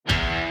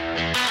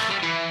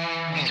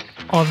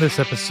On this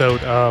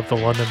episode of the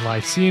London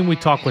Lyceum, we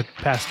talk with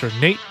Pastor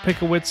Nate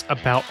Pickowicz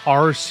about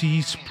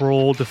R.C.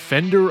 Sproul,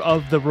 defender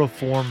of the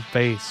Reformed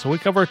faith. So we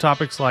cover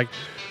topics like,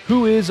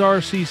 who is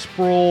R.C.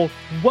 Sproul?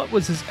 What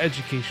was his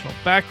educational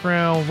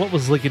background? What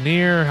was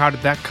Ligonier? How did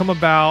that come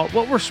about?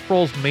 What were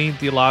Sproul's main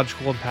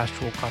theological and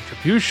pastoral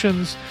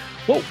contributions?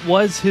 What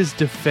was his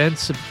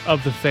defense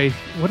of the faith?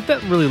 What did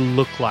that really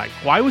look like?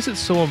 Why was it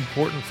so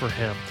important for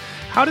him?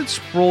 How did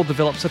Sproul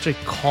develop such a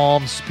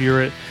calm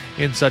spirit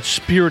in such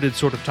spirited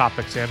sort of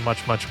topics, and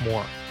much, much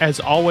more?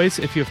 As always,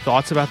 if you have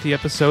thoughts about the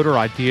episode or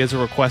ideas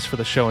or requests for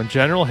the show in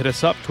general, hit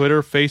us up,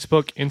 Twitter,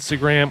 Facebook,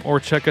 Instagram,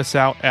 or check us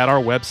out at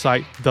our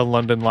website,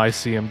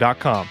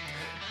 thelondonlyceum.com.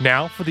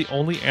 Now, for the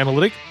only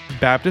analytic,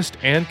 Baptist,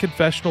 and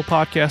confessional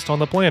podcast on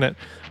the planet,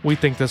 we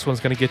think this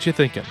one's going to get you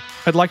thinking.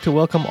 I'd like to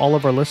welcome all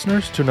of our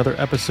listeners to another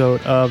episode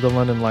of the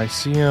London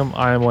Lyceum.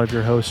 I am one of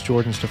your hosts,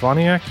 Jordan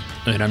Stefaniak.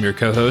 And I'm your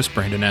co-host,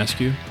 Brandon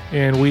Askew.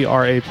 And we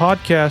are a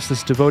podcast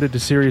that's devoted to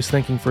serious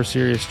thinking for a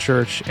serious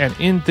church. And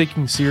in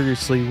thinking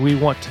seriously, we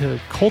want to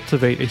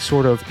cultivate a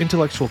sort of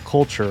intellectual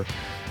culture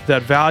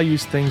that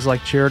values things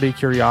like charity,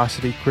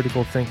 curiosity,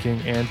 critical thinking,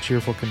 and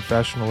cheerful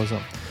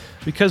confessionalism.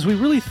 Because we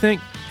really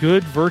think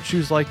good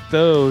virtues like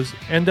those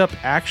end up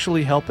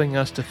actually helping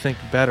us to think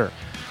better.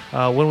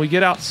 When we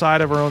get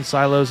outside of our own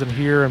silos and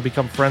hear and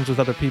become friends with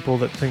other people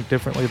that think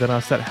differently than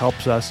us, that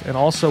helps us. And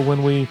also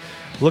when we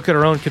look at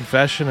our own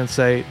confession and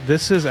say,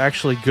 this is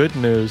actually good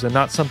news and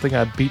not something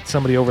I beat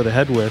somebody over the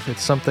head with.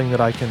 It's something that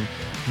I can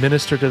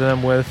minister to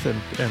them with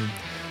and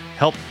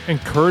help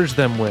encourage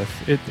them with.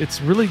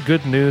 It's really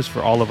good news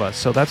for all of us.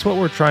 So that's what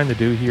we're trying to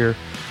do here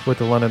with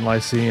the London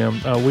Lyceum.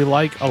 We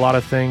like a lot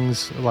of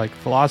things like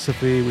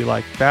philosophy. We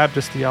like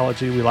Baptist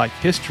theology. We like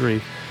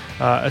history.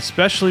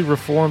 Especially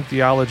Reformed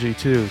theology,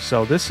 too.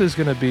 So this is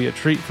going to be a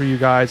treat for you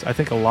guys. I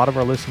think a lot of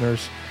our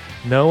listeners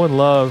know and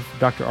love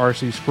Dr.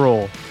 R.C.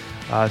 Sproul.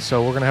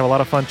 So we're going to have a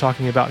lot of fun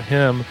talking about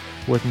him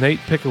with Nate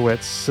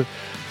Pickowicz.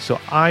 So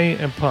I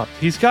am pumped.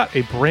 He's got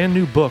a brand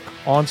new book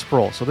on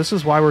Sproul. So this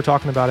is why we're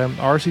talking about him.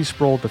 R.C.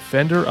 Sproul,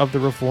 Defender of the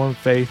Reformed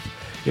Faith.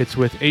 It's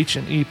with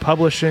H&E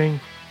Publishing,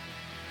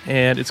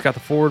 and it's got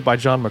the foreword by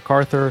John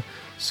MacArthur.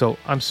 So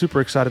I'm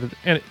super excited,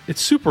 and it's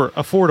super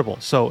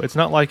affordable. So it's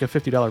not like a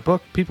 $50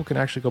 book. People can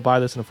actually go buy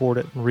this and afford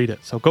it and read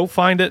it. So go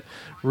find it,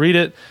 read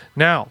it.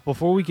 Now,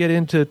 before we get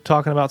into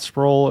talking about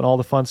Sproul and all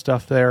the fun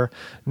stuff there,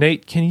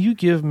 Nate, can you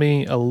give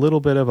me a little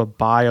bit of a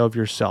bio of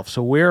yourself?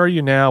 So where are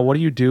you now? What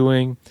are you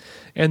doing?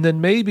 And then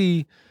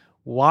maybe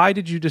why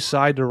did you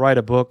decide to write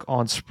a book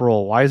on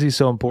Sproul? Why is he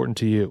so important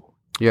to you?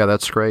 Yeah,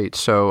 that's great.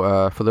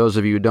 So for those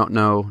of you who don't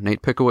know,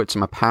 Nate Pickowicz,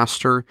 I'm a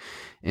pastor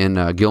in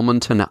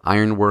Gilmanton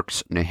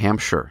Ironworks, New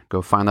Hampshire.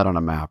 Go find that on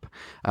a map.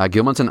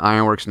 Gilmanton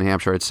Ironworks, New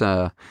Hampshire. It's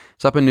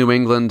up in New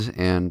England,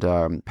 and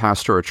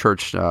pastor a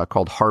church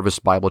called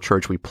Harvest Bible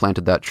Church. We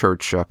planted that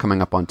church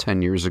coming up on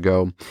 10 years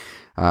ago.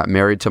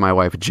 Married to my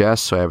wife,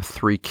 Jess, so I have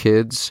 3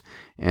 kids,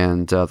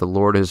 and the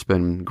Lord has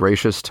been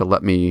gracious to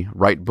let me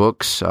write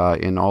books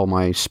in all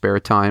my spare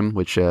time,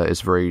 which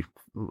is very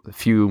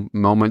few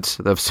moments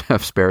of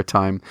spare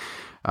time,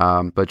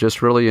 but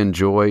just really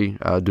enjoy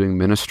doing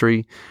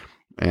ministry.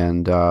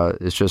 And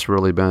it's just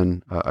really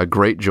been a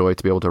great joy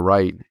to be able to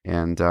write.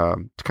 And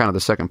to kind of the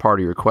second part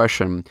of your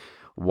question,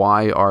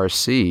 why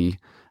R.C.?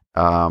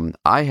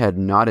 I had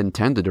not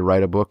intended to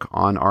write a book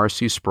on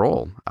R.C.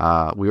 Sproul.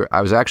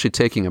 I was actually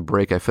taking a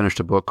break. I finished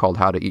a book called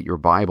How to Eat Your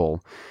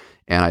Bible,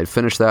 and I had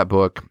finished that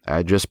book.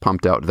 I just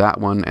pumped out that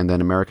one, and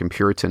then American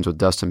Puritans with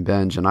Dustin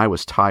Benge, and I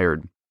was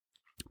tired.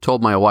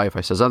 Told my wife,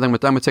 I says, I'm going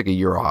to take a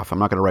year off. I'm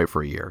not going to write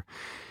for a year.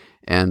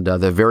 And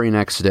the very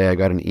next day, I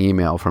got an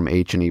email from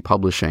H&E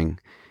Publishing,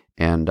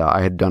 and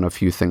I had done a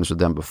few things with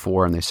them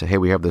before, and they said, hey,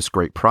 we have this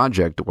great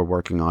project that we're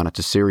working on. It's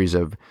a series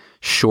of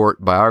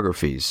short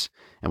biographies,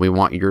 and we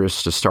want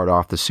yours to start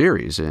off the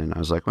series. And I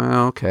was like,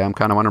 well, okay, I'm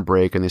kind of on a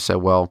break. And they said,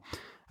 well,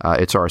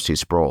 it's R.C.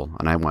 Sproul.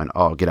 And I went,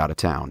 oh, get out of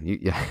town.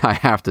 I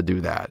have to do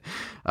that.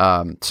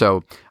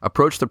 So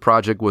approached the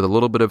project with a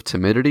little bit of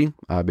timidity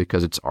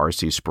because it's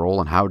R.C.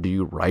 Sproul, and how do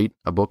you write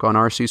a book on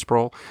R.C.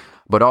 Sproul?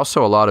 But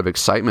also a lot of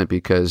excitement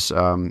because,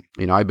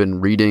 I've been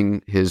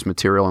reading his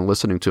material and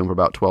listening to him for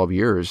about 12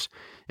 years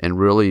and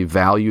really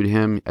valued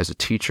him as a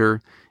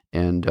teacher.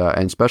 And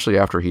especially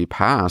after he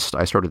passed,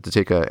 I started to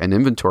take an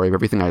inventory of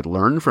everything I'd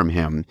learned from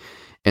him,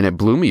 and it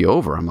blew me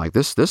over. I'm like,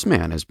 this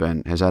man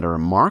has had a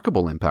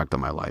remarkable impact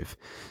on my life.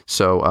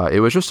 So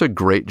it was just a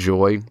great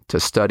joy to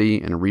study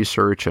and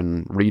research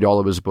and read all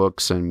of his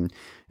books and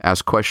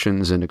ask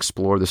questions and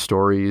explore the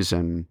stories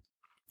and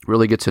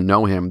really get to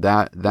know him.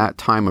 That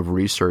time of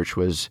research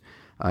was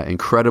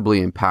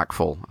incredibly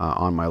impactful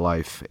on my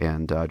life,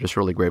 and just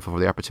really grateful for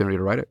the opportunity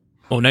to write it.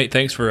 Well, Nate,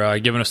 thanks for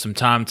giving us some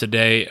time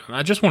today.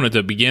 I just wanted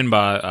to begin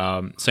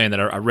by saying that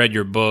I read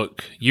your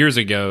book years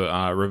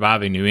ago,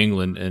 Reviving New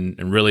England,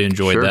 and really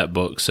enjoyed that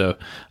book. So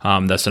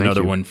that's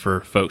another one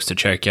for folks to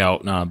check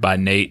out by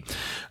Nate.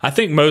 I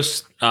think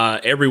most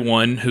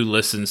everyone who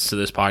listens to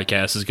this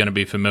podcast is going to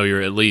be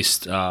familiar, at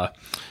least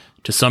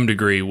to some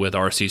degree with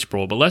R.C.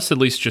 Sproul. But let's at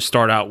least just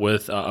start out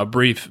with a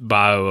brief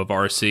bio of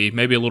R.C.,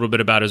 maybe a little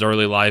bit about his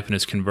early life and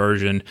his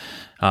conversion,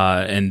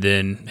 and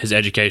then his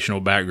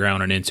educational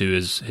background and into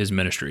his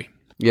ministry.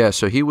 Yeah,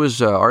 so he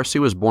was R.C.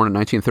 was born in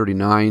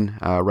 1939,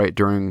 right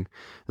during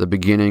the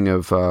beginning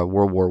of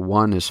World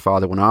War I. His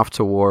father went off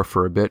to war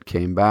for a bit,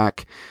 came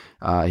back.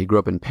 He grew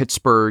up in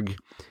Pittsburgh,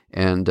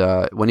 and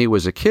when he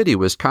was a kid, he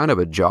was kind of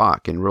a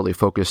jock and really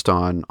focused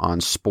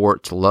on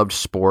sports,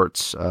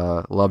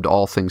 loved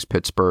all things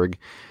Pittsburgh.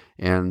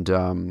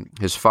 And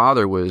his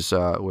father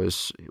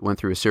went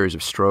through a series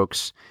of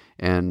strokes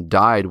and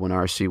died when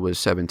R.C. was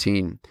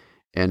 17.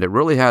 And it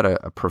really had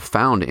a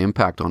profound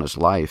impact on his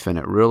life. And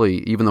it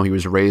really, even though he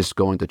was raised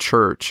going to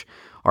church,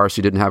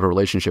 R.C. didn't have a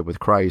relationship with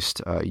Christ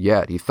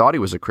yet. He thought he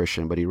was a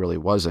Christian, but he really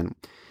wasn't.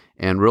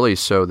 And really,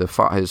 so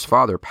his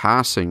father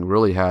passing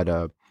really had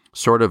a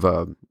sort of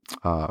a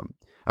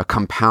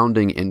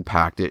compounding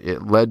impact.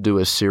 It led to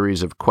a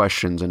series of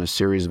questions and a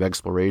series of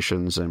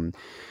explorations. And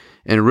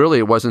really,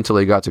 it wasn't until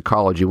he got to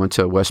college. He went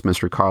to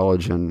Westminster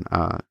College in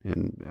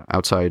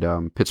outside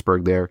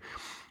Pittsburgh there.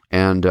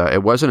 And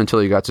it wasn't until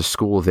he got to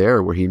school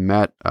there where he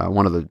met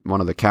one of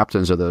the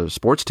captains of the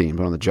sports team,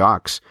 one of the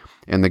jocks,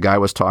 and the guy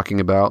was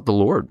talking about the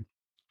Lord,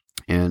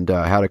 and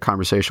had a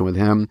conversation with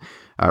him,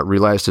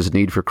 realized his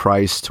need for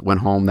Christ,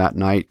 went home that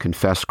night,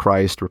 confessed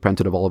Christ,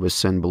 repented of all of his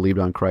sin, believed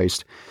on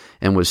Christ,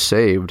 and was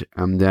saved.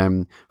 And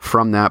then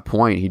from that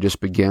point, he just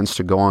begins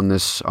to go on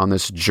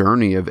this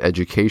journey of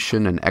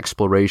education and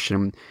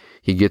exploration.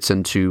 He gets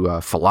into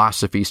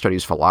philosophy,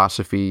 studies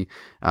philosophy,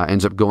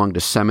 ends up going to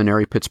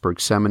seminary, Pittsburgh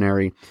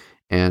Seminary,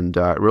 and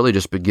really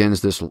just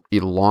begins this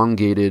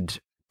elongated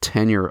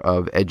tenure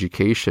of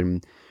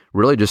education,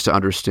 really just to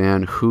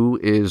understand who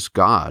is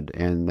God.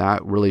 And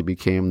that really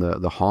became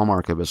the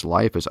hallmark of his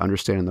life, is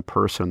understanding the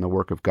person and the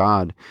work of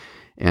God,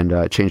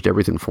 and changed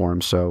everything for him.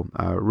 So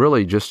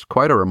really just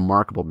quite a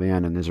remarkable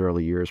man in his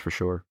early years, for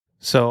sure.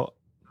 So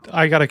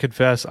I got to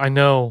confess, I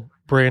know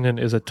Brandon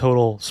is a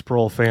total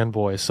Sproul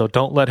fanboy, so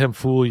don't let him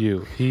fool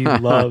you. He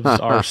loves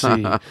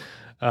R.C.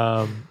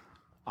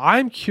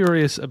 I'm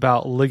curious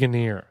about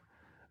Ligonier.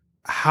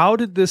 How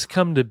did this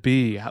come to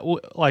be?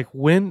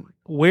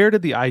 Where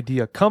did the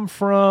idea come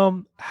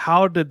from?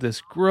 How did this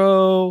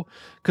grow?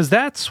 Because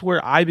that's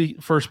where I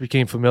first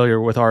became familiar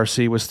with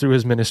R.C. was through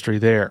his ministry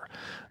there.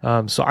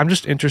 So I'm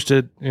just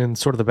interested in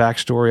sort of the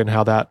backstory and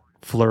how that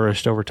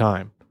flourished over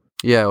time.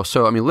 Yeah,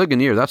 so I mean,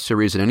 Ligonier, that's the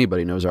reason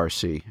anybody knows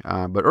R.C.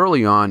 But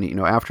early on, he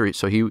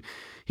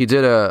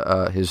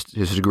did his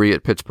degree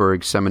at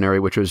Pittsburgh Seminary,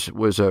 which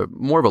was a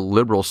more of a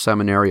liberal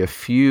seminary. A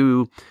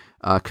few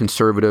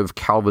conservative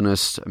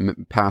Calvinist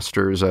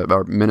pastors,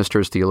 or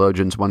ministers,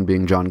 theologians, one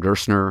being John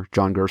Gerstner.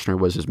 John Gerstner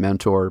was his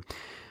mentor.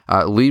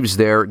 Leaves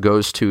there,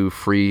 goes to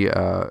Free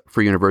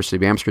University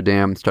of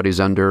Amsterdam, studies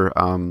under,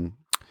 I'm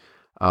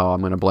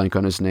going to blank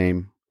on his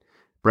name.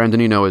 Brandon,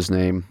 you know his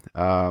name.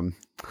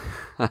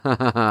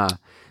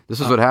 This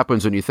is what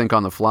happens when you think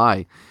on the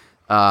fly.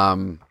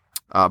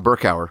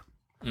 Berkouwer.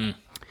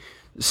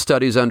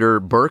 Studies under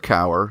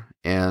Berkouwer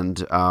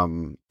and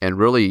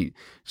really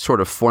sort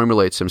of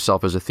formulates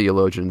himself as a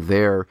theologian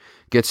there,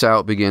 gets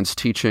out, begins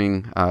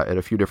teaching at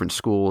a few different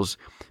schools.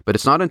 But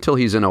it's not until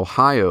he's in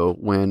Ohio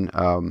when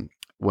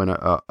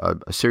a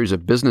series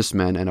of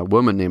businessmen and a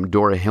woman named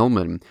Dora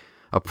Hillman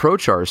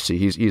approach R.C.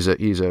 He's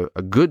a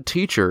good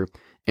teacher,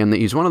 and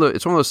it's one of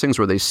those things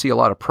where they see a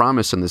lot of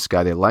promise in this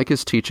guy. They like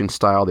his teaching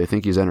style. They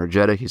think he's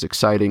energetic. He's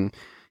exciting.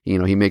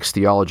 He makes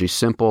theology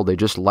simple. They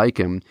just like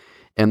him.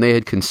 And they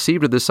had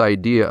conceived of this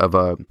idea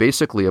of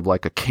basically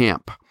like a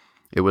camp.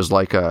 It was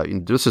like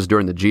this is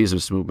during the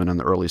Jesus movement in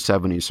the early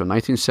 70s. So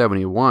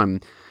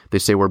 1971, they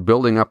say, we're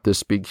building up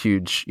this big,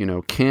 huge,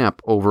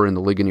 camp over in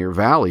the Ligonier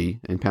Valley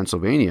in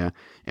Pennsylvania,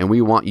 and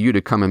we want you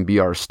to come and be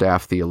our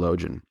staff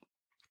theologian.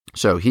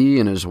 So he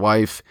and his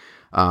wife,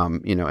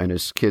 and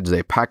his kids,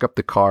 they pack up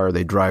the car,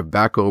 they drive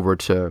back over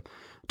to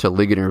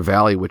Ligonier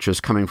Valley, which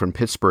is coming from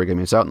Pittsburgh. I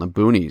mean, it's out in the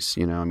boonies,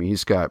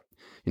 he's got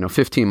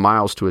 15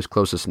 miles to his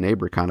closest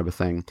neighbor kind of a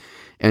thing,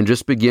 and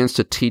just begins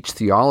to teach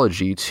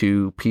theology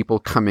to people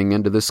coming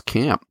into this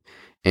camp.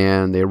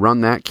 And they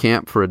run that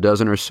camp for a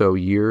dozen or so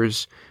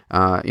years,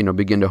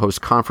 begin to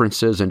host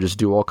conferences and just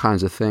do all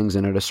kinds of things.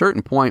 And at a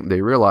certain point,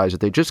 they realize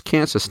that they just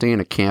can't sustain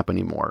a camp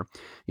anymore.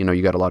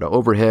 You got a lot of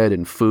overhead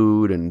and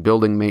food and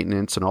building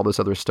maintenance and all this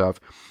other stuff.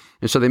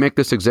 And so they make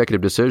this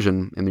executive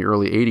decision in the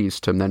early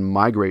 80s to then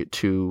migrate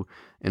to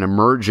an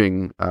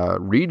emerging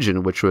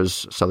region, which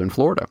was southern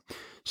Florida.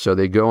 So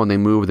they go and they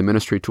move the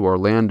ministry to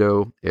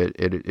Orlando.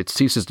 It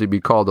ceases to be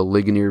called the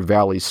Ligonier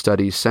Valley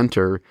Study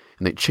Center,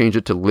 and they change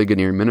it to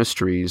Ligonier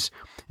Ministries.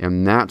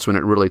 And that's when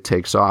it really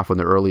takes off in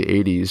the early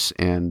 80s,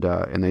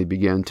 and they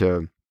begin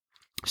to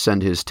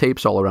send his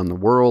tapes all around the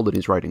world, and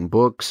he's writing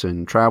books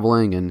and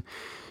traveling. And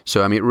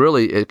so, I mean,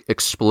 it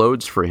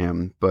explodes for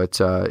him,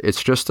 but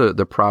it's just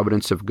the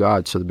providence of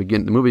God. So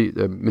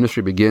the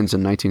ministry begins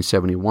in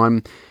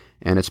 1971,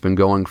 and it's been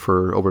going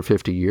for over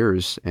 50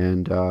 years.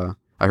 And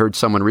I heard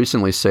someone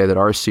recently say that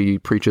R.C.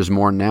 preaches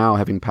more now,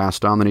 having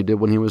passed on, than he did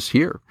when he was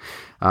here,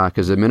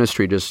 because the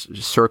ministry just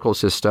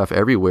circles his stuff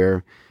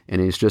everywhere,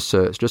 and he's just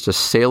a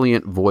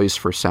salient voice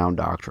for sound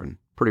doctrine.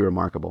 Pretty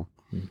remarkable.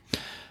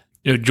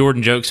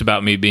 Jordan jokes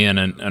about me being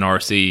an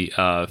RC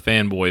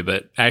fanboy,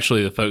 but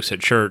actually the folks at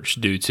church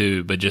do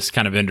too, but just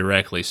kind of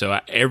indirectly. So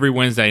every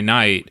Wednesday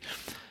night,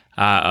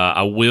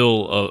 I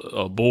will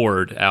a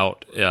board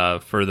out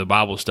for the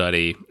Bible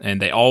study,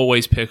 and they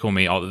always pickle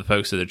me, all the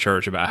folks at the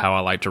church, about how I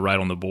like to write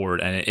on the board.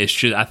 And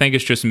I think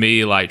it's just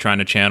me like trying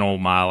to channel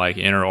my like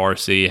inner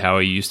RC, how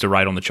he used to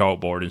write on the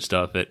chalkboard and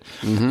stuff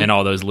and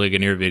all those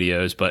Ligonier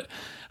videos. But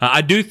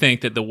I do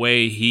think that the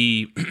way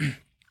he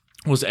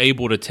was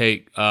able to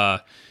take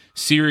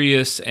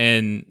serious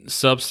and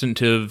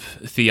substantive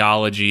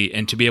theology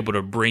and to be able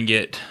to bring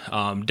it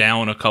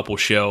down a couple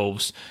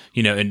shelves,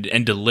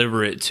 and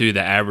deliver it to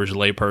the average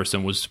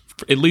layperson was,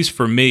 at least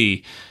for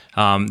me,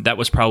 that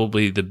was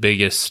probably the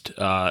biggest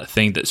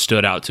thing that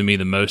stood out to me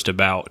the most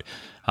about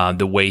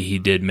the way he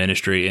did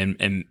ministry,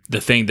 and the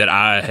thing that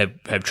I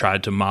have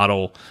tried to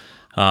model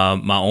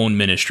my own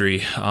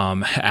ministry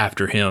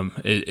after him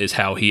is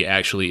how he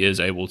actually is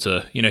able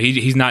to,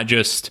 he's not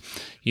just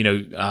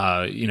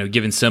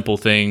giving simple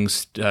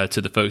things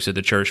to the folks at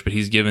the church, but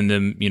he's giving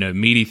them,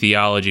 meaty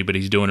theology, but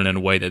he's doing it in a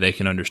way that they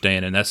can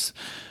understand. And that's,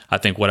 I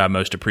think, what I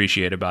most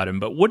appreciate about him.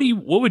 But what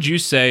would you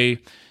say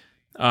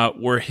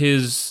were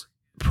his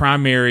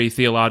primary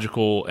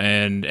theological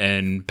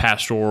and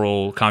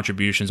pastoral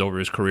contributions over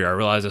his career? I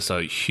realize that's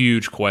a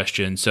huge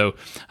question. So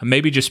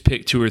maybe just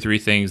pick 2 or 3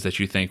 things that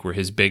you think were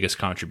his biggest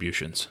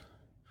contributions.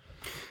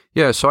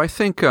 Yeah, so I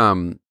think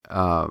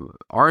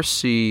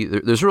R.C.,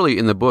 there's really,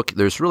 in the book,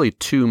 there's really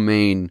 2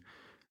 main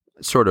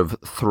sort of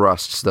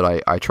thrusts that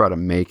I try to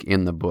make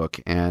in the book.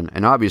 And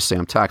obviously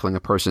I'm tackling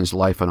a person's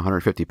life on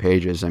 150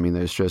 pages. I mean,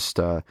 there's just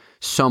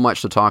so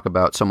much to talk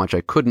about, so much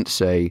I couldn't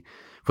say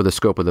for the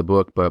scope of the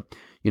book. But,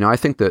 I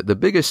think the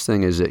biggest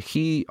thing is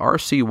that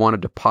R.C.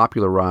 wanted to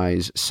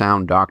popularize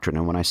sound doctrine.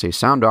 And when I say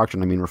sound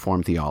doctrine, I mean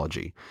Reformed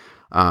theology.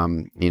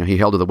 He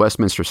held to the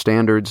Westminster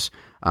Standards.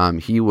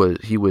 He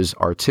was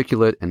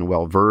articulate and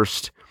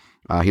well-versed.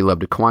 He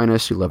loved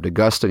Aquinas, he loved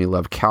Augustine, he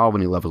loved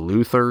Calvin, he loved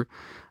Luther.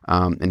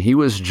 And he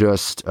was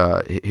just,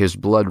 his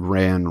blood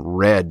ran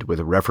red with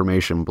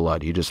Reformation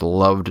blood. He just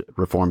loved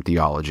Reformed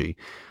theology.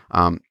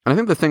 And I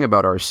think the thing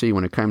about R.C.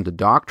 when it came to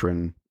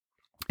doctrine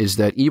is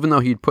that even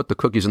though he'd put the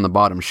cookies on the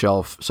bottom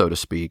shelf, so to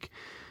speak,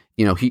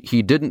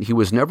 he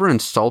was never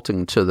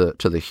insulting to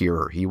the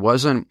hearer.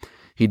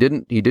 He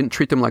didn't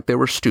treat them like they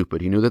were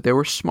stupid. He knew that they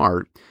were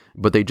smart,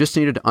 but they just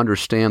needed to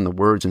understand the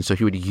words. And so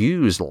he would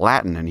use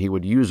Latin, and he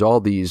would use all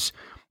these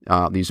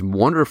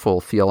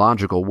wonderful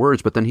theological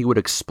words, but then he would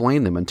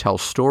explain them and tell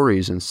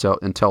stories and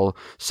tell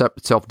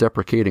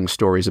self-deprecating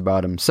stories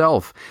about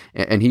himself.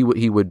 And he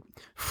would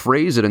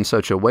phrase it in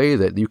such a way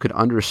that you could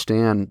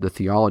understand the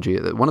theology.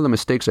 One of the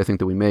mistakes I think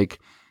that we make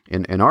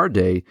in our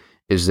day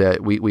is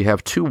that we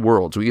have 2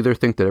 worlds. We either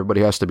think that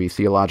everybody has to be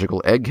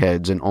theological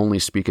eggheads and only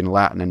speak in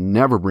Latin and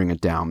never bring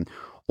it down,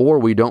 or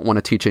we don't want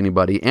to teach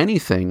anybody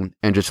anything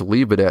and just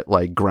leave it at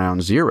like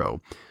ground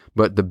zero.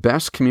 But the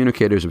best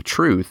communicators of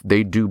truth,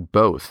 they do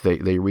both.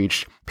 They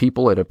reach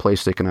people at a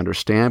place they can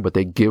understand, but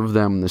they give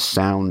them the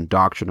sound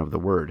doctrine of the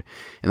word.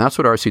 And that's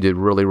what R.C. did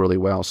really, really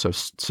well. So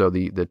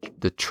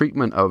the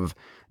treatment of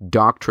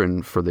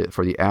doctrine for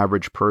the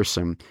average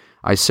person,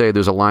 I say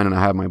there's a line, and I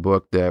have in my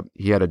book, that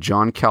he had a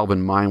John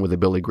Calvin mind with a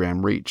Billy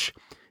Graham reach.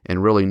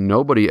 And really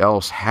nobody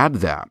else had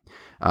that.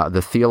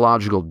 The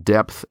theological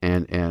depth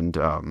and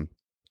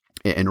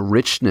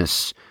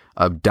richness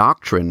of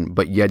doctrine,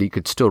 but yet he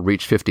could still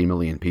reach 50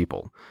 million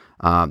people.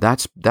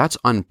 That's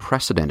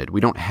unprecedented.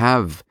 You don't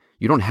have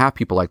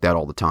people like that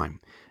all the time.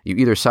 You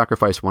either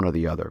sacrifice one or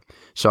the other.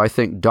 So I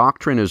think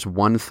doctrine is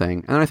one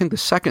thing. And I think the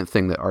second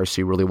thing that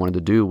R.C. really wanted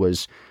to do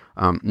was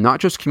not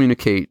just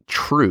communicate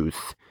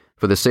truth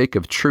for the sake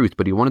of truth,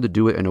 but he wanted to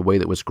do it in a way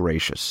that was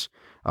gracious.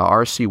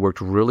 R.C.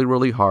 worked really,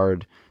 really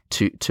hard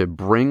to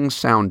bring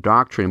sound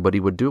doctrine, but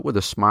he would do it with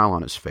a smile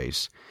on his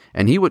face.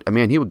 And he would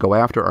go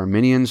after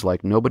Arminians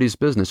like nobody's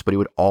business, but he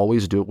would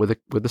always do it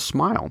with a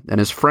smile. And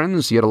his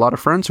friends, he had a lot of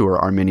friends who were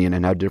Arminian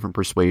and had different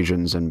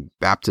persuasions, and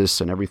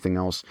Baptists and everything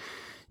else.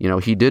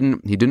 He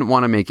didn't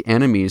want to make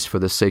enemies for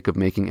the sake of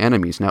making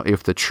enemies. Now,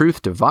 if the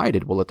truth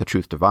divided, well, let the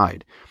truth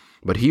divide.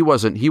 But he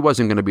wasn't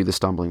going to be the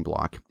stumbling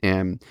block.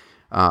 And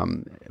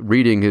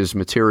reading his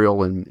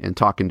material and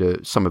talking to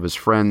some of his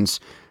friends,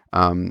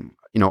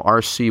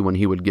 R.C., when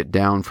he would get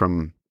down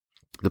from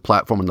the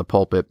platform in the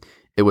pulpit,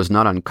 it was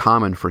not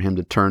uncommon for him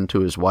to turn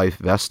to his wife,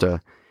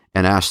 Vesta,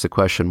 and ask the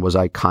question, was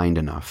I kind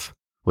enough?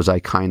 Was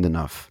I kind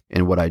enough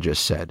in what I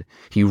just said?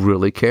 He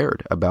really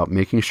cared about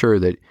making sure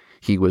that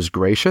he was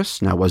gracious.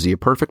 Now, was he a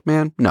perfect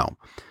man? No.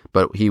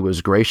 But he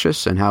was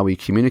gracious in how he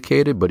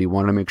communicated, but he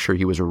wanted to make sure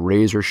he was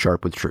razor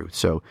sharp with truth.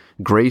 So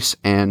grace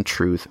and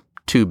truth,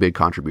 2 big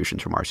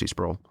contributions from R.C.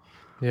 Sproul.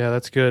 Yeah,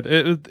 that's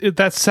good.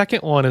 That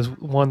second one is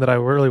one that I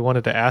really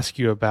wanted to ask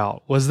you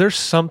about. Was there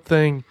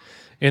something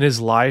in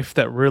his life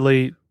that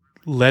really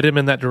led him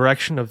in that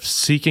direction of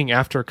seeking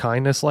after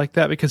kindness like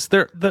that? Because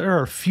there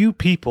are a few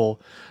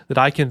people that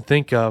I can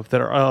think of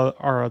that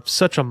are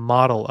such a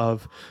model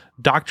of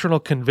doctrinal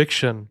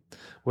conviction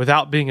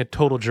without being a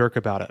total jerk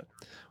about it,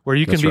 where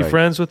you can be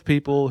friends with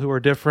people who are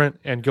different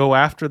and go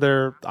after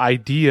their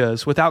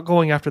ideas without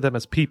going after them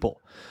as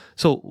people.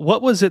 So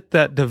what was it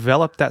that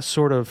developed that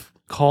sort of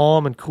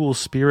calm and cool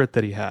spirit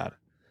that he had?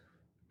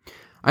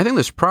 I think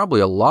there's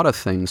probably a lot of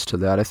things to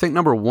that. I think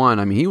number one,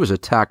 I mean, he was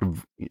attacked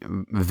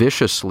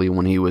viciously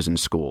when he was in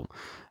school.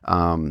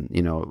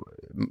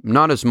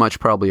 Not as much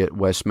probably at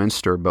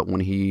Westminster, but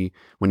when he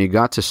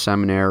got to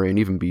seminary and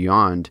even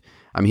beyond,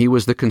 I mean, he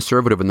was the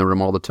conservative in the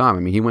room all the time. I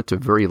mean, he went to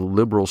very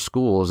liberal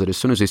schools that as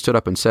soon as he stood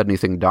up and said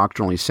anything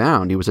doctrinally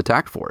sound, he was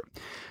attacked for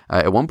it.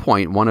 At one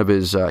point, one of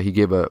his, he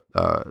gave the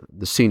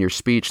senior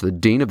speech. The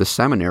dean of the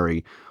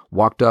seminary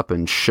walked up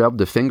and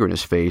shoved a finger in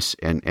his face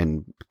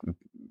and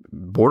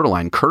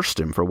borderline cursed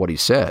him for what he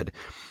said.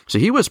 So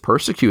he was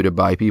persecuted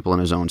by people in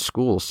his own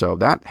school. So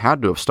that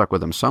had to have stuck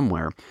with him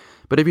somewhere.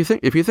 But if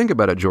you think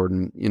about it,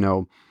 Jordan,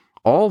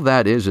 all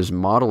that is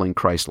modeling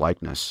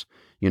Christ-likeness.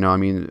 I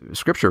mean,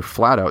 Scripture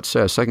flat out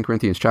says, 2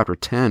 Corinthians chapter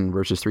 10,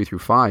 verses 3 through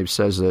 5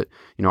 says that,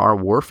 our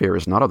warfare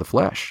is not of the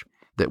flesh,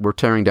 that we're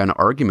tearing down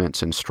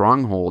arguments and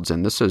strongholds.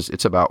 And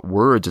it's about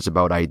words. It's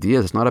about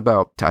ideas. It's not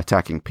about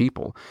attacking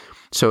people.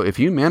 So if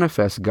you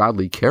manifest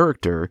godly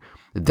character,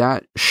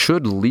 that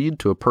should lead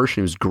to a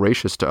person who's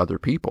gracious to other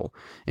people.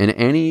 And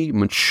any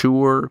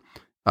mature,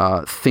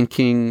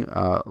 thinking,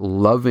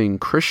 loving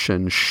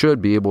Christian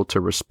should be able to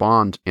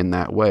respond in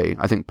that way.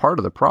 I think part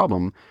of the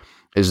problem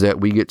is that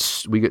we get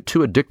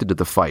too addicted to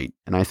the fight,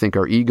 and I think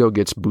our ego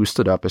gets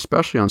boosted up,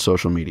 especially on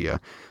social media.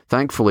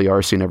 Thankfully,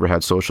 R.C. never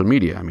had social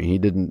media. I mean, he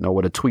didn't know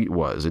what a tweet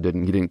was. He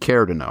didn't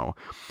care to know.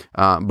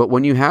 But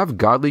when you have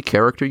godly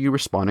character, you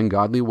respond in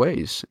godly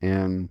ways.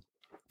 And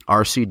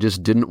R.C.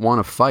 just didn't want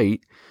to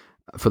fight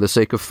for the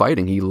sake of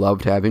fighting. He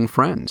loved having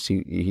friends.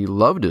 He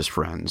loved his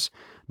friends.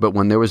 But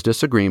when there was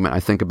disagreement, I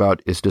think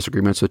about his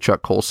disagreements with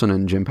Chuck Colson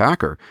and Jim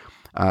Packer.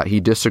 He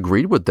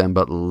disagreed with them,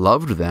 but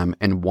loved them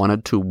and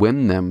wanted to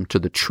win them to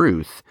the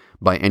truth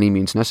by any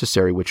means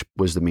necessary, which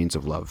was the means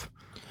of love.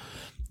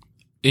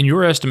 In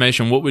your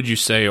estimation, what would you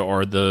say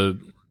are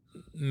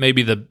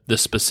maybe the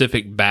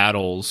specific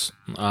battles,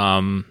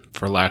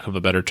 for lack of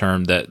a better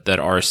term, that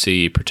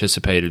R.C.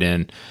 participated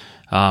in,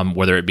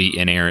 whether it be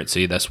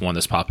inerrancy, that's one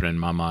that's popping in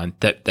my mind,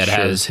 that Sure.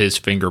 has his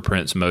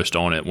fingerprints most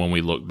on it when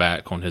we look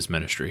back on his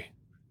ministry?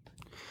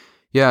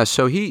 Yeah,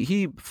 so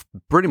he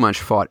pretty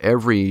much fought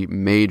every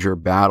major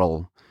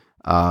battle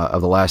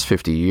of the last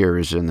 50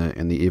 years in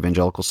the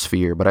evangelical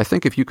sphere. But I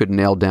think if you could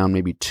nail down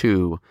maybe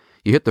two,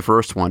 you hit the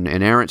first one.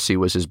 Inerrancy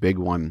was his big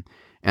one,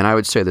 and I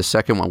would say the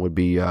second one would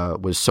be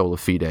was sola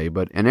fide.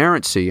 But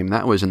inerrancy, and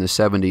that was in the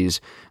 70s.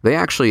 They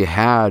actually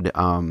had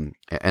an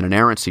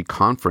inerrancy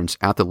conference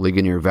at the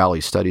Ligonier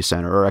Valley Study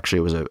Center, or actually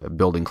it was a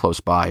building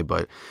close by.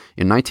 But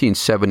in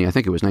 1970, I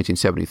think it was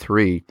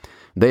 1973.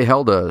 They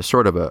held a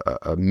sort of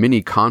a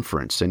mini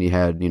conference, and you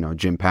had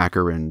Jim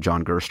Packer and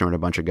John Gerstner and a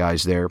bunch of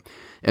guys there,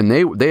 and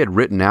they had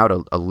written out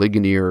a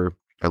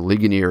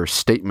Ligonier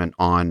statement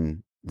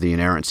on the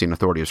inerrancy and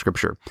authority of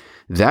Scripture.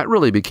 That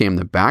really became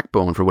the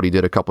backbone for what he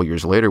did a couple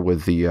years later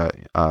with the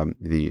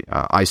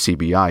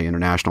ICBI,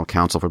 International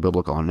Council for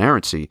Biblical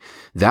Inerrancy.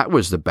 That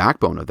was the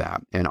backbone of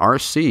that, and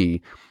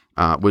R.C.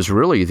 Was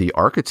really the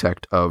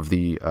architect of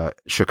the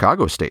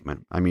Chicago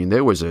statement. I mean,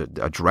 there was a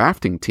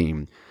drafting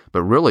team.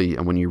 But really,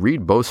 when you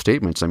read both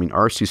statements, I mean,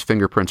 R.C.'s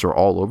fingerprints are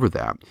all over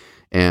that.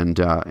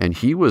 And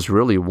he was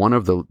really one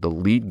of the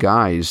lead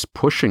guys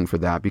pushing for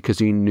that, because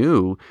he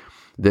knew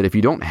that if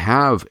you don't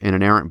have an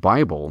inerrant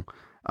Bible,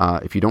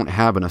 if you don't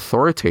have an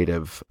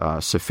authoritative,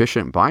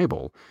 sufficient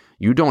Bible,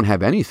 you don't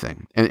have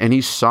anything. And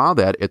he saw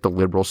that at the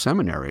liberal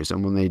seminaries.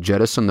 And when they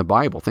jettisoned the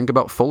Bible, think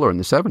about Fuller in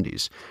the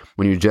 70s.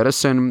 When you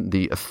jettison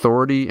the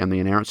authority and the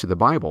inerrancy of the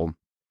Bible,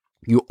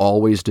 you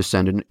always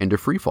descend into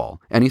free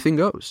fall. Anything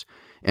goes.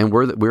 And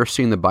we're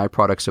seeing the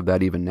byproducts of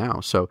that even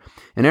now. So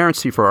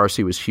inerrancy for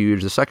R.C. was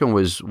huge. The second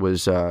was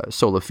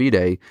sola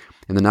fide.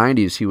 In the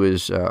 90s, he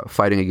was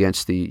fighting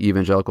against the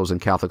evangelicals and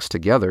Catholics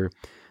together.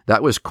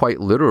 That was quite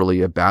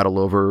literally a battle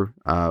over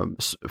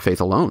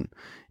faith alone,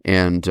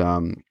 and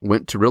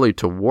went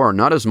to war,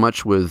 not as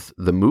much with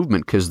the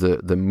movement, because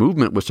the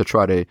movement was to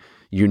try to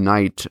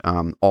unite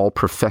all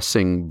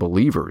professing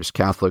believers,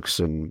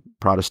 Catholics and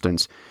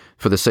Protestants,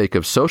 for the sake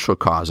of social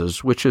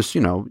causes, which is,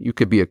 you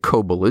could be a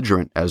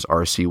co-belligerent, as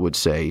R.C. would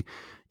say,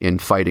 in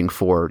fighting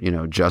for,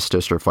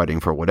 justice or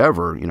fighting for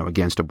whatever,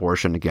 against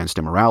abortion, against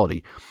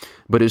immorality.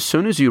 But as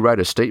soon as you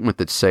write a statement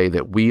that say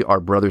that we are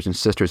brothers and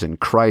sisters in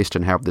Christ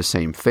and have the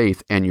same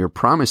faith, and you're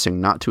promising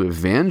not to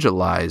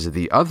evangelize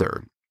the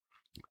other,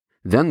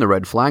 then the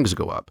red flags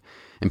go up.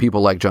 And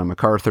people like John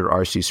MacArthur,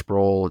 R.C.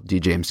 Sproul,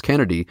 D. James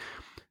Kennedy,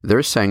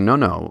 they're saying,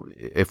 no,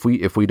 if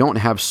we don't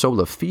have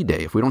sola fide,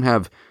 if we don't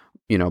have,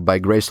 by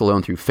grace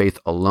alone, through faith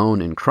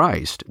alone in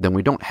Christ, then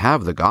we don't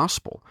have the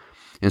gospel.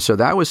 And so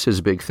that was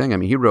his big thing. I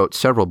mean, he wrote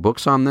several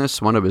books on this.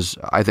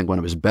 I think one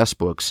of his best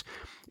books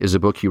is a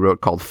book he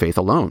wrote called Faith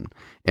Alone,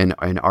 and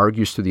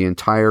argues through the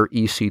entire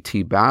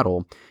ECT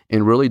battle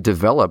and really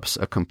develops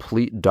a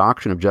complete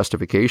doctrine of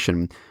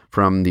justification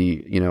from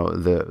the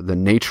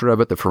nature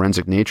of it, the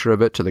forensic nature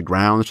of it, to the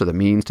grounds, to the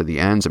means, to the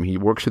ends. I mean, he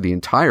works through the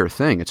entire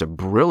thing. It's a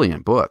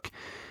brilliant book,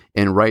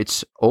 and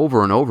writes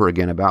over and over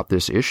again about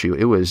this issue.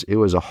 It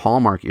was a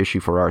hallmark issue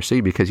for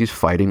RC because he's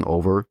fighting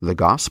over the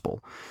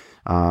gospel.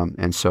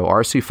 And so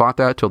RC fought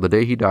that till the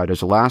day he died. His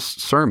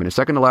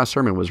second to last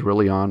sermon was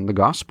really on the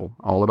gospel,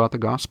 all about the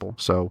gospel.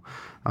 So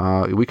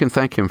we can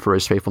thank him for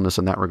his faithfulness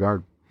in that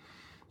regard.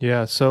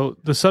 Yeah, so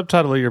the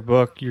subtitle of your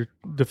book, you're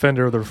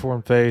Defender of the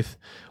Reformed Faith.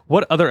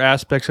 What other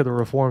aspects of the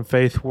Reformed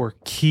faith were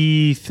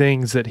key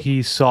things that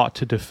he sought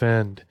to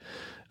defend?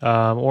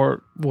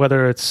 Or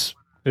whether it's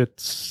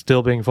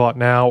still being fought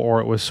now,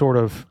 or it was sort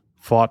of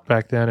fought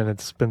back then and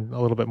it's been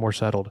a little bit more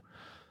settled?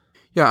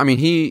 Yeah, I mean,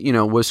 he,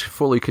 was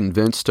fully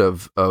convinced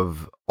of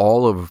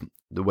all of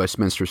the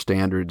Westminster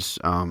Standards,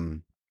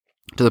 to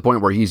the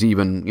point where he's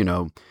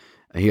even,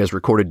 he has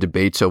recorded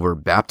debates over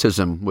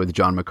baptism with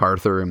John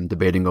MacArthur and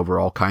debating over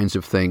all kinds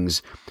of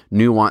things,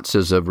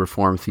 nuances of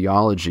Reformed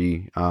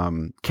theology,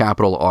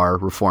 capital R,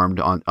 Reformed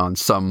on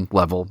some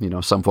level.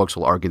 Some folks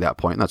will argue that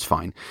point, and that's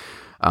fine.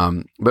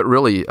 But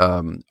really,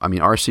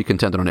 R.C.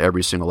 contended on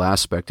every single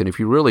aspect. And if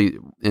you really,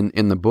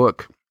 in the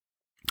book,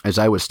 as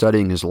I was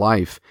studying his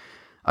life,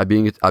 I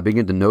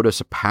began to notice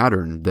a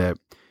pattern that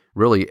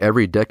really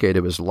every decade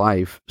of his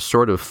life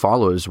sort of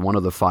follows one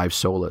of the five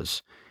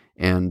solas.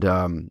 And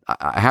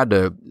I had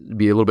to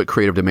be a little bit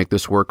creative to make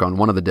this work on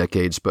one of the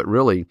decades, but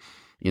really,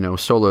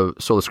 Sola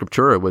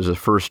Scriptura was the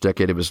first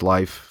decade of his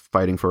life,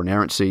 fighting for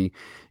inerrancy.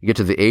 You get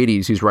to the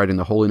 80s, he's writing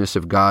the holiness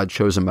of God,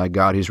 chosen by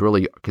God. He's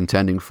really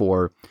contending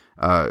for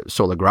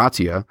Sola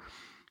Gratia.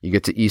 You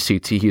get to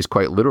ECT, he's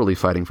quite literally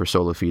fighting for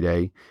Sola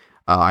Fide.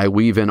 I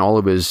weave in all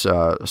of his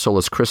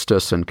Solus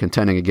Christus and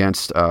contending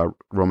against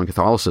Roman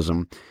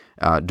Catholicism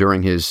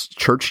during his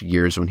church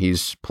years when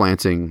he's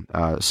planting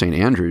St.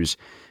 Andrew's.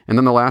 And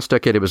then the last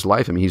decade of his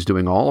life, he's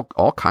doing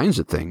all kinds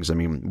of things.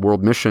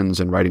 World missions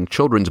and writing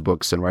children's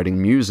books and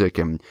writing music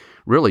and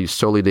really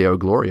Soli Deo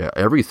Gloria,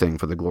 everything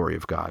for the glory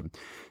of God.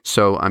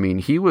 So,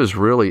 he was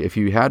really, if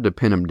you had to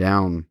pin him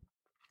down,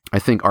 I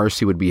think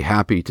R.C. would be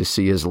happy to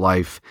see his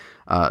life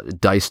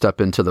diced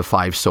up into the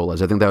five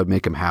solas. I think that would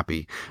make him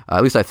happy.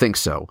 At least I think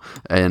so.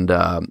 And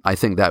I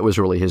think that was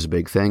really his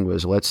big thing,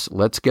 was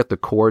let's get the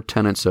core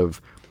tenets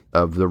of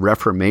the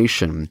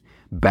Reformation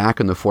back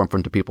in the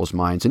forefront of people's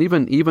minds. And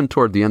even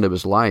toward the end of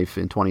his life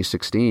in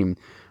 2016,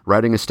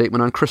 writing a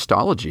statement on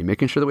Christology,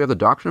 making sure that we have the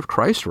doctrine of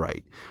Christ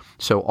right.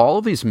 So all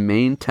of these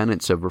main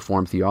tenets of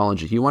Reformed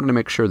theology, he wanted to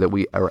make sure that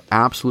we are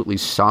absolutely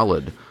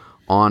solid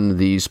on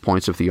these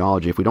points of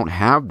theology. If we don't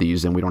have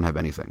these, then we don't have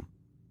anything.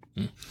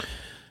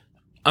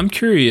 I'm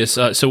curious.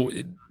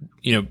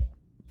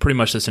 Pretty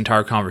much this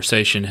entire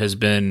conversation has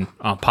been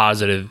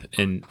positive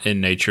in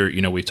nature.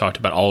 We've talked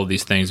about all of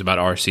these things about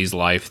R.C.'s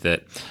life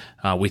that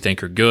we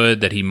think are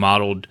good, that he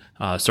modeled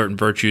certain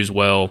virtues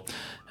well.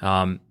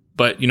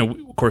 But,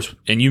 of course,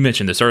 and you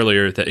mentioned this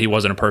earlier, that he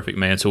wasn't a perfect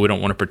man, so we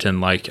don't want to pretend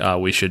like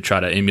we should try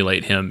to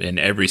emulate him in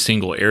every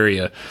single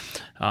area.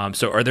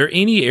 So are there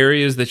any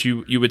areas that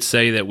you would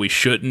say that we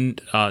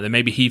shouldn't, that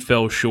maybe he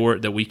fell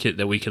short, that we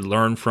could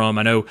learn from?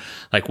 I know,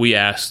 like, we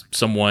asked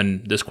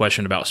someone this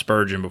question about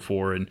Spurgeon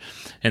before, and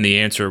the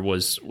answer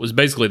was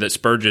basically that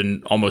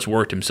Spurgeon almost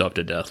worked himself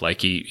to death.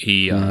 Like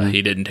he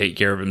didn't take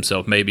care of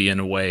himself maybe in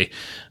a way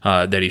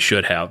that he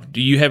should have.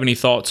 Do you have any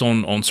thoughts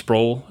on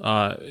Sproul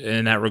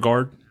in that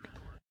regard?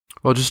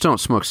 Well, just don't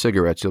smoke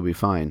cigarettes. You'll be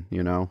fine. He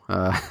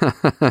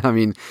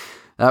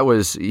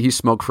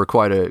smoked for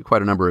quite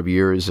a number of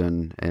years,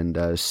 and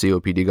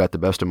COPD got the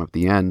best of him at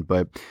the end.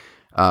 But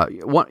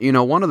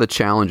one of the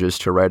challenges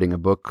to writing a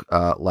book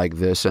like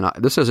this, and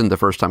this isn't the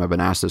first time I've been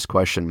asked this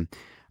question.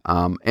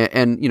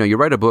 You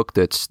write a book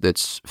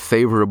that's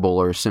favorable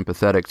or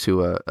sympathetic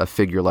to a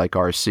figure like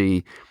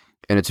R.C.,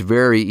 and it's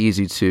very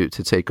easy to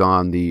take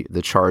on the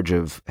charge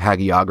of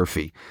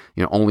hagiography,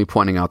 only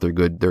pointing out their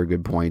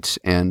good points.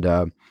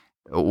 And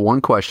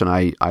one question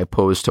I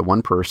posed to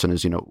one person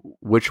is,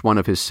 which one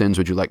of his sins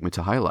would you like me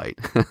to highlight?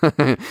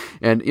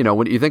 And,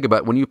 when you think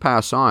about when you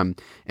pass on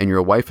and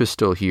your wife is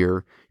still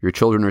here, your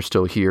children are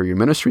still here, your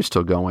ministry is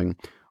still going,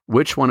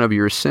 which one of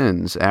your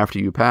sins after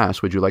you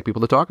pass would you like people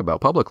to talk about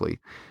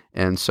publicly?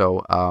 And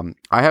so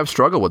I have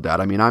struggled with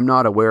that. I'm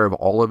not aware of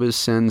all of his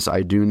sins.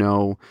 I do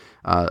know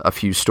a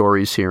few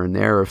stories here and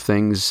there of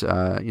things,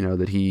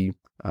 that he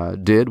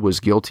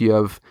was guilty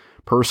of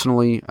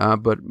personally,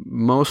 but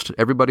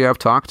everybody I've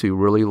talked to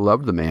really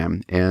loved the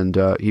man, and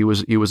he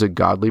was a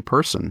godly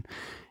person,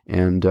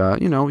 and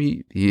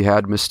he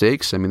had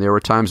mistakes. There were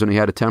times when he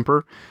had a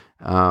temper.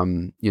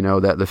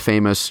 That the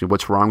famous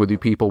 "What's wrong with you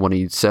people?" when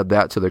he said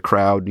that to the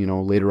crowd,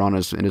 later on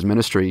in his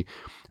ministry.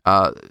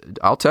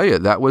 I'll tell you,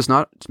 that was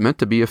not meant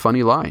to be a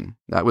funny line.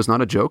 That was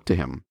not a joke to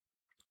him.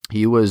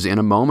 He was in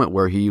a moment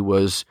where he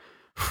was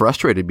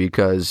frustrated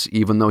because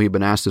even though he'd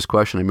been asked this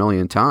question a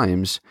million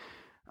times,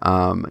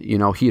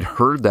 He'd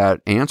heard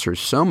that answer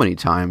so many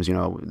times,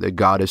 that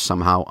God is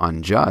somehow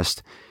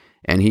unjust.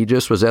 And he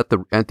just was at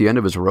the end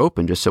of his rope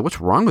and just said, "What's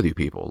wrong with you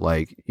people?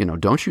 Like,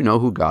 don't you know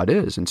who God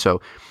is?" And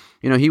so,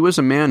 he was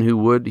a man who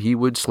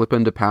would slip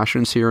into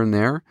passions here and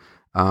there.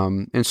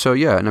 And so,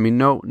 yeah, and I mean,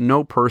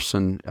 no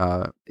person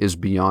is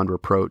beyond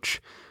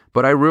reproach.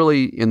 But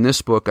in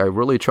this book, I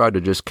really tried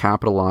to just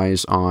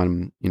capitalize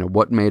on,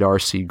 what made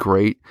R.C.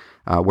 great,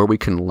 where we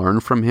can learn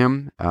from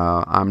him.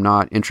 I'm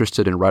not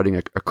interested in writing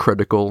a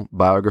critical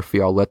biography.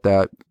 I'll leave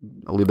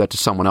that to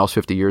someone else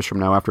 50 years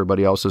from now after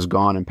everybody else is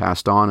gone and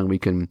passed on, and we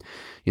can,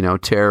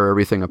 tear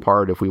everything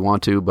apart if we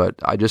want to. But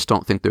I just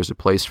don't think there's a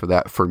place for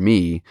that for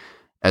me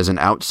as an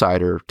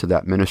outsider to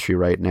that ministry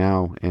right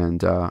now.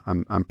 And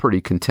I'm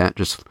pretty content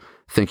just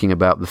thinking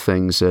about the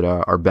things that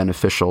are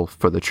beneficial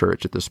for the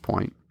church at this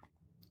point.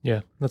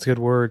 Yeah, that's a good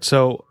word.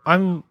 So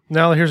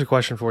here's a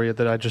question for you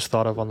that I just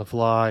thought of on the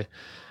fly.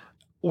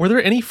 Were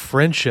there any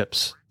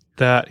friendships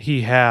that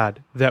he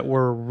had that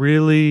were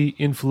really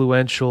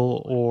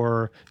influential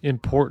or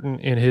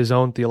important in his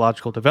own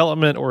theological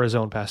development or his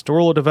own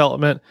pastoral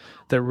development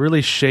that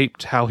really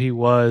shaped how he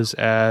was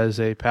as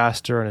a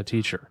pastor and a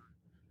teacher?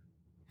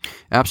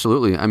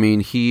 Absolutely. I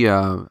mean,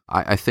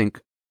 I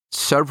think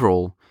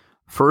several,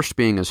 first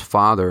being his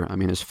father. I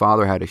mean, his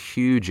father had a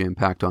huge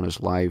impact on his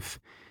life.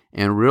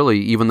 And really,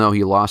 even though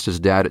he lost his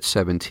dad at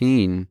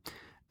 17,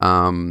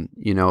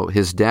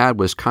 his dad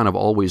was kind of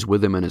always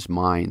with him in his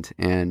mind.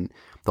 And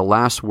the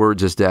last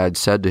words his dad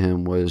said to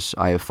him was,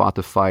 "I have fought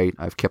the fight,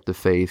 I've kept the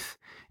faith."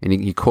 And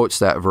he quotes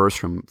that verse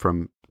from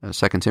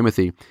 2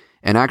 Timothy.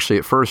 And actually,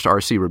 at first,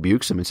 R.C.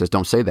 rebukes him and says,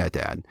 "Don't say that,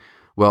 Dad."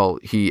 Well,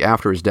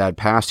 after his dad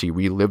passed, he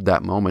relived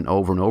that moment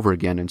over and over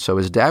again. And so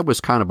his dad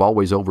was kind of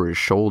always over his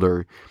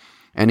shoulder.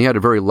 And he had a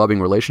very loving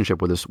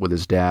relationship with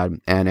his dad,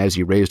 and as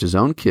he raised his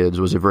own kids,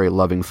 was a very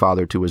loving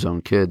father to his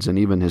own kids, and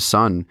even his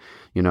son,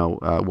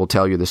 will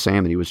tell you the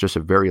same, that he was just a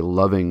very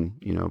loving,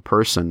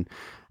 person.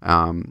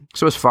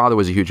 So his father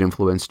was a huge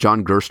influence.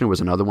 John Gerstner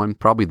was another one,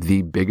 probably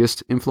the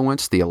biggest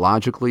influence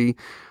theologically.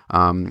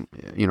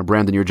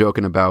 Brandon, you're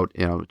joking about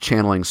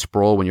channeling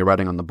Sproul when you're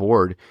writing on the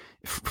board.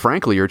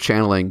 Frankly, you're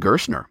channeling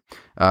Gerstner.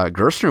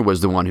 Gerstner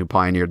was the one who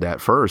pioneered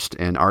that first,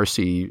 and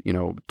R.C.,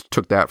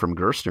 took that from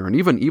Gerstner. And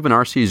even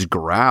R.C.'s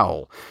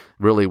growl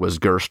really was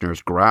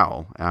Gerstner's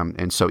growl.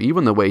 And so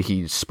even the way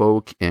he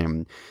spoke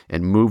and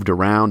moved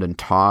around and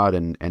taught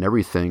and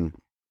everything,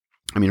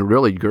 I mean,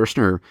 really,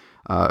 Gerstner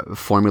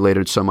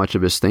formulated so much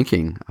of his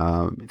thinking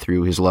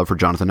through his love for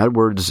Jonathan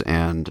Edwards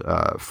and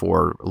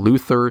for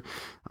Luther.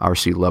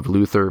 R.C. loved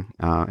Luther.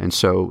 And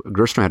so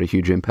Gerstner had a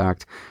huge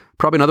impact.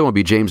 Probably another one would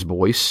be James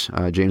Boyce.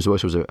 James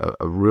Boyce was a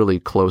really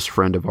close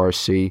friend of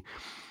R.C.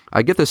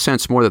 I get the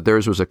sense more that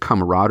theirs was a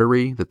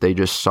camaraderie, that they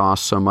just saw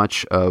so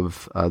much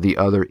of the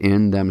other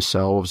in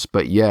themselves,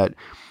 but yet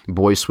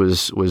Boyce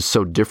was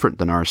so different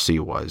than R.C.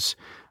 was.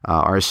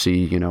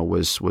 R.C.,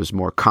 was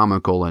more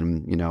comical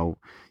and,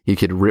 he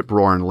could rip,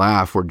 roar, and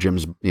laugh, where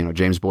James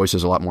Boyce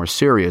is a lot more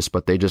serious,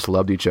 but they just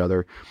loved each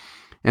other.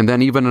 And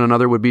then even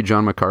another would be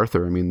John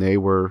MacArthur. I mean, they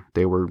were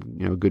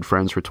good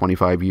friends for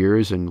 25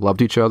 years and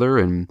loved each other.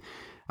 And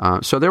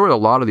so there were a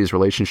lot of these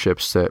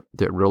relationships that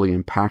really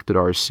impacted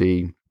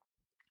R.C.,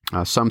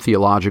 some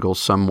theological,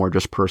 some more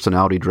just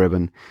personality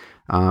driven.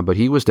 But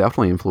he was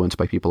definitely influenced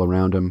by people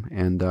around him.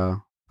 And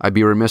I'd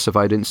be remiss if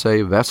I didn't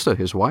say Vesta,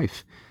 his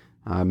wife,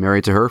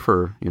 married to her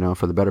for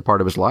the better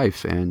part of his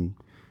life. And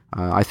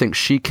I think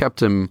she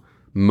kept him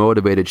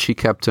motivated. She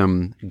kept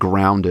him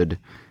grounded.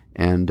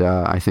 And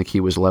I think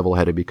he was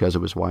level-headed because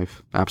of his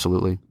wife.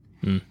 Absolutely.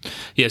 Mm.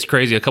 Yeah, it's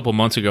crazy. A couple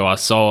months ago, I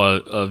saw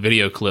a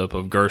video clip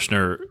of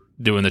Gerstner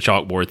doing the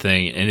chalkboard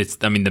thing,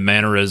 and the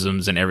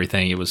mannerisms and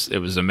everything. It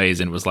was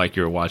amazing. It was like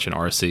you were watching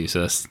RC. So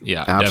that's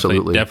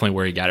definitely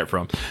where he got it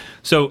from.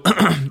 So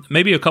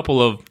maybe a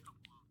couple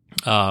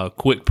of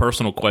quick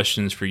personal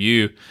questions for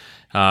you.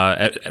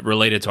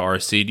 Related to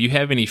RC, do you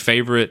have any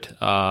favorite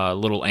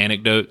little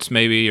anecdotes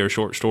maybe or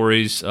short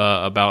stories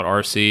about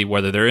RC,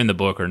 whether they're in the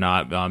book or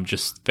not,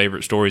 just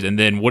favorite stories? And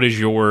then what is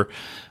your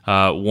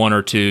one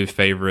or two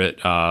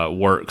favorite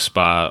works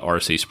by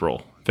R.C.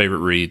 Sproul, favorite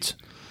reads?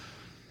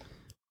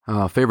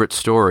 Favorite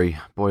story?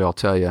 Boy, I'll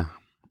tell you.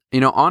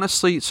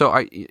 Honestly,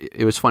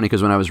 it was funny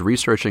because when I was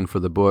researching for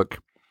the book,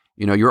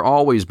 you're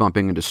always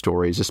bumping into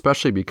stories,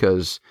 especially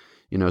because,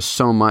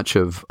 so much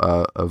of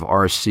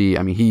R.C.,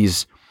 I mean,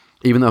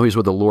 even though he's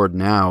with the Lord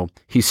now,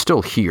 he's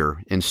still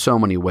here in so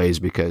many ways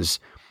because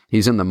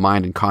he's in the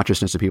mind and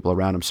consciousness of people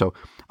around him. So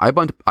I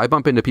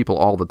bump into people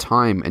all the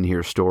time and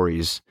hear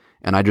stories,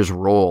 and I just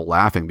roll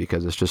laughing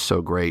because it's just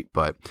so great.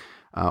 But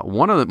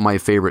one of my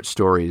favorite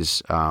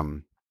stories,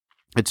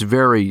 it's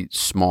very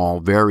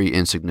small, very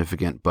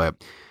insignificant,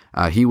 but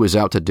he was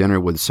out to dinner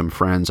with some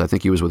friends. I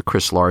think he was with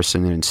Chris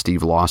Larson and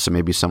Steve Lawson,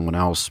 maybe someone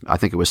else. I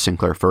think it was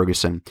Sinclair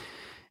Ferguson.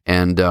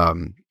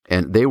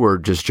 And they were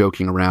just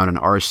joking around, and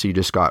R.C.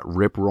 just got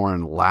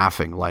rip-roaring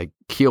laughing, like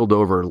keeled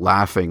over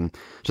laughing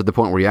to the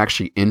point where he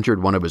actually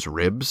injured one of his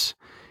ribs.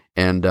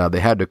 And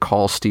they had to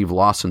call Steve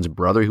Lawson's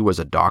brother, who was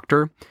a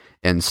doctor.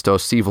 And so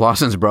Steve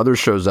Lawson's brother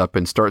shows up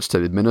and starts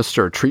to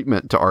administer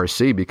treatment to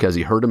RC because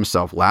he hurt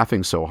himself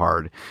laughing so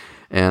hard.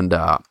 And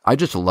I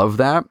just love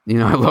that.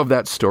 I love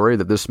that story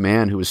that this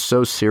man who was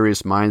so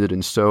serious-minded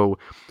and so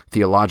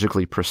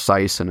theologically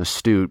precise and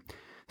astute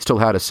still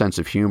had a sense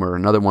of humor.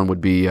 Another one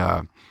would be,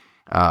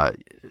 I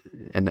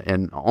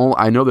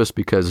know this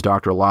because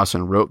Dr.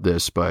 Lawson wrote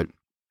this, but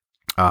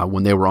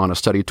when they were on a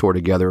study tour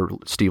together,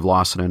 Steve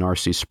Lawson and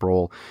R.C.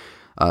 Sproul,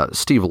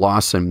 Steve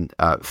Lawson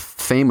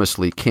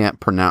famously can't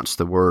pronounce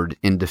the word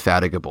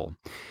indefatigable.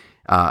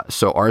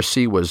 So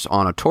R.C. was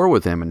on a tour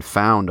with him and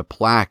found a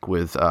plaque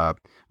with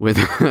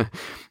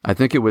I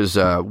think it was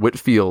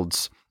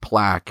Whitfield's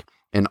plaque,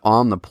 and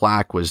on the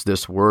plaque was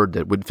this word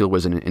that Whitfield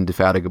was an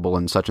indefatigable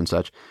and such.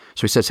 So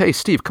he says, "Hey,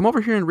 Steve, come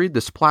over here and read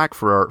this plaque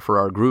for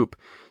our group."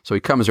 So he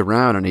comes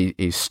around and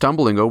he's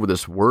stumbling over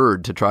this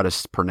word to try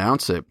to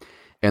pronounce it,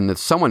 and that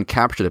someone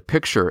captured a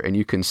picture, and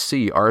you can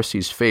see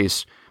R.C.'s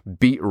face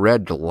beat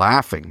red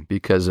laughing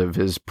because of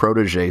his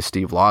protege,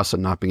 Steve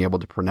Lawson, not being able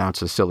to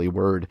pronounce a silly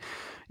word.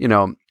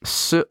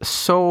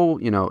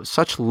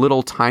 Such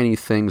little tiny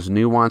things,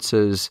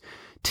 nuances,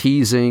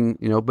 teasing,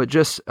 but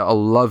just a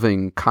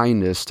loving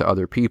kindness to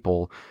other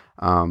people,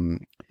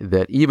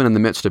 that even in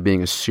the midst of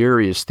being a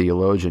serious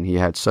theologian, he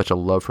had such a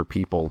love for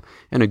people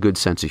and a good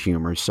sense of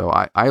humor. So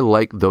I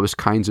like those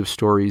kinds of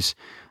stories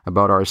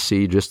about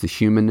R.C., just the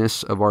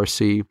humanness of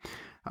R.C.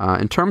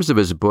 In terms of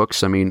his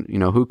books,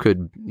 who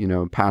could,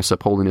 pass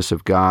up Holiness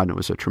of God? It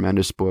was a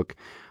tremendous book.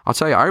 I'll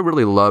tell you, I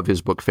really love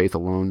his book, Faith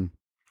Alone.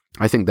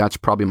 I think that's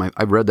probably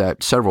I've read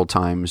that several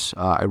times.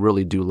 I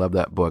really do love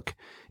that book.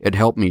 It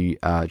helped me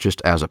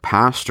just as a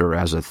pastor,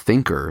 as a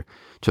thinker,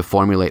 to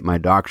formulate my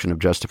doctrine of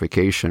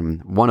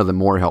justification. One of the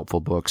more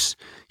helpful books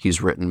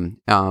he's written.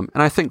 And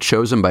I think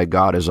Chosen by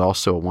God is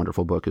also a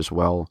wonderful book as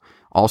well,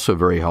 also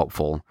very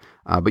helpful.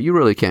 But you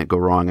really can't go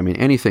wrong.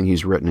 Anything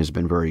he's written has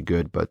been very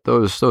good, but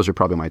those are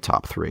probably my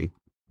top three.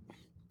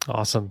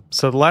 Awesome.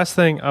 So the last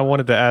thing I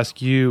wanted to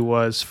ask you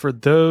was, for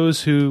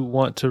those who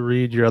want to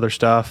read your other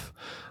stuff,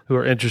 who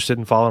are interested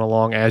in following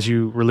along as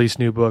you release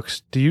new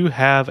books, do you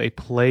have a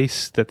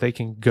place that they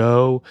can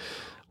go,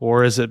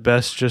 or is it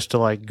best just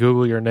to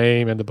Google your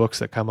name and the books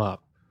that come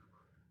up?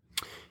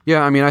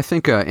 Yeah, I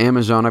think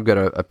Amazon, I've got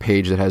a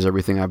page that has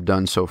everything I've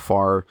done so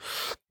far.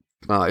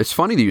 It's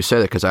funny that you say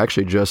that, because I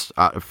actually just,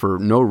 for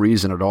no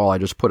reason at all, I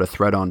just put a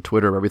thread on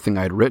Twitter of everything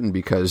I had written,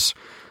 because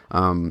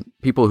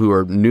people who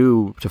are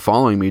new to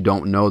following me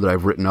don't know that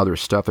I've written other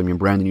stuff.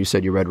 Brandon, you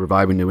said you read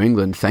Reviving New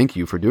England. Thank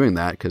you for doing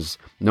that, because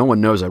no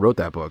one knows I wrote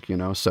that book,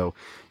 So,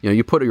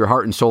 you put your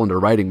heart and soul into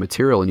writing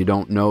material and you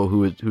don't know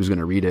who's going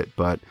to read it.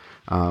 But,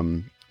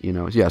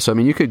 yeah, so,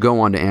 you could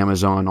go on to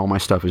Amazon. All my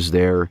stuff is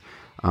there.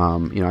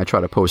 I try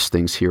to post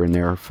things here and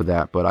there for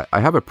that, but I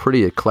have a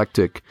pretty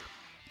eclectic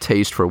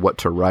taste for what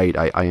to write.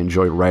 I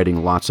enjoy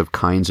writing lots of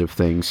kinds of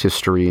things,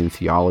 history and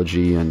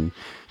theology, and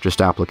just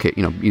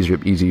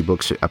easy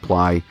books to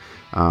apply.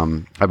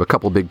 I have a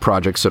couple big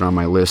projects that are on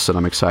my list that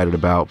I'm excited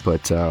about,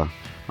 but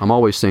I'm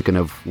always thinking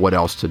of what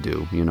else to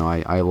do.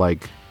 I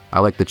like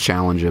the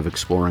challenge of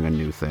exploring a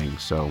new thing.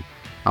 So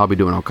I'll be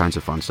doing all kinds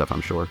of fun stuff,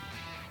 I'm sure.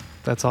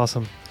 That's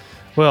awesome.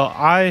 Well,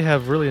 I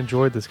have really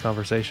enjoyed this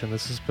conversation.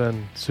 This has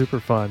been super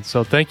fun.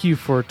 So thank you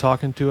for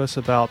talking to us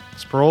about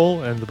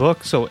Sproul and the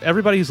book. So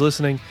everybody who's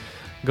listening,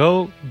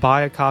 go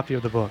buy a copy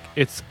of the book.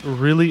 It's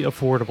really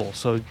affordable.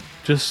 So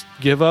just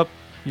give up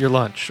your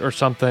lunch or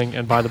something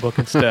and buy the book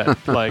instead.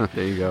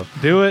 There you go.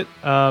 Do it.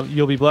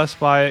 You'll be blessed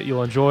by it.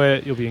 You'll enjoy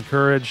it. You'll be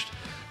encouraged.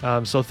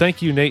 So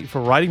thank you, Nate,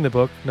 for writing the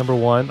book. Number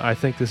one, I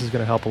think this is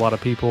going to help a lot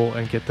of people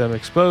and get them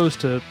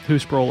exposed to who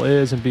Sproul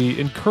is and be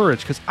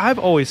encouraged. Because I've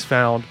always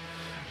found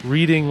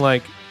reading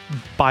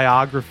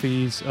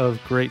biographies of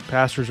great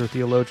pastors or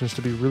theologians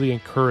to be really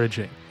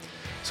encouraging.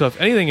 So if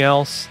anything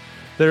else,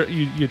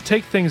 you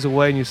take things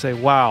away and you say,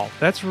 wow,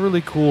 that's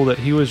really cool that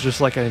he was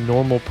just like a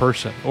normal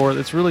person, or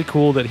it's really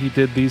cool that he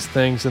did these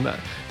things, and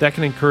that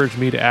can encourage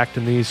me to act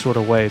in these sort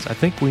of ways. I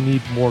think we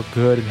need more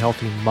good and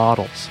healthy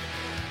models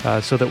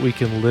so that we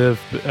can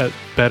live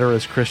better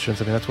as Christians.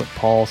 That's what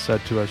Paul said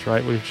to us,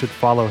 right? We should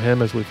follow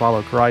him as we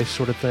follow Christ,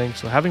 sort of thing.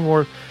 So having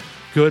more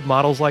good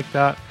models like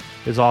that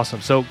is awesome.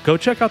 So go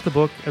check out the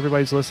book.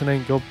 Everybody's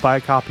listening. Go buy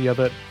a copy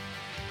of it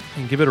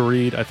and give it a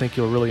read. I think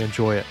you'll really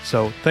enjoy it.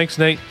 So thanks,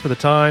 Nate, for the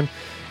time.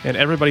 And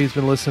everybody who's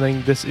been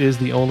listening, this is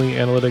the only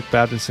analytic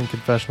Baptist and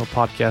confessional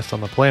podcast on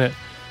the planet.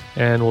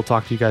 And we'll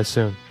talk to you guys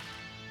soon.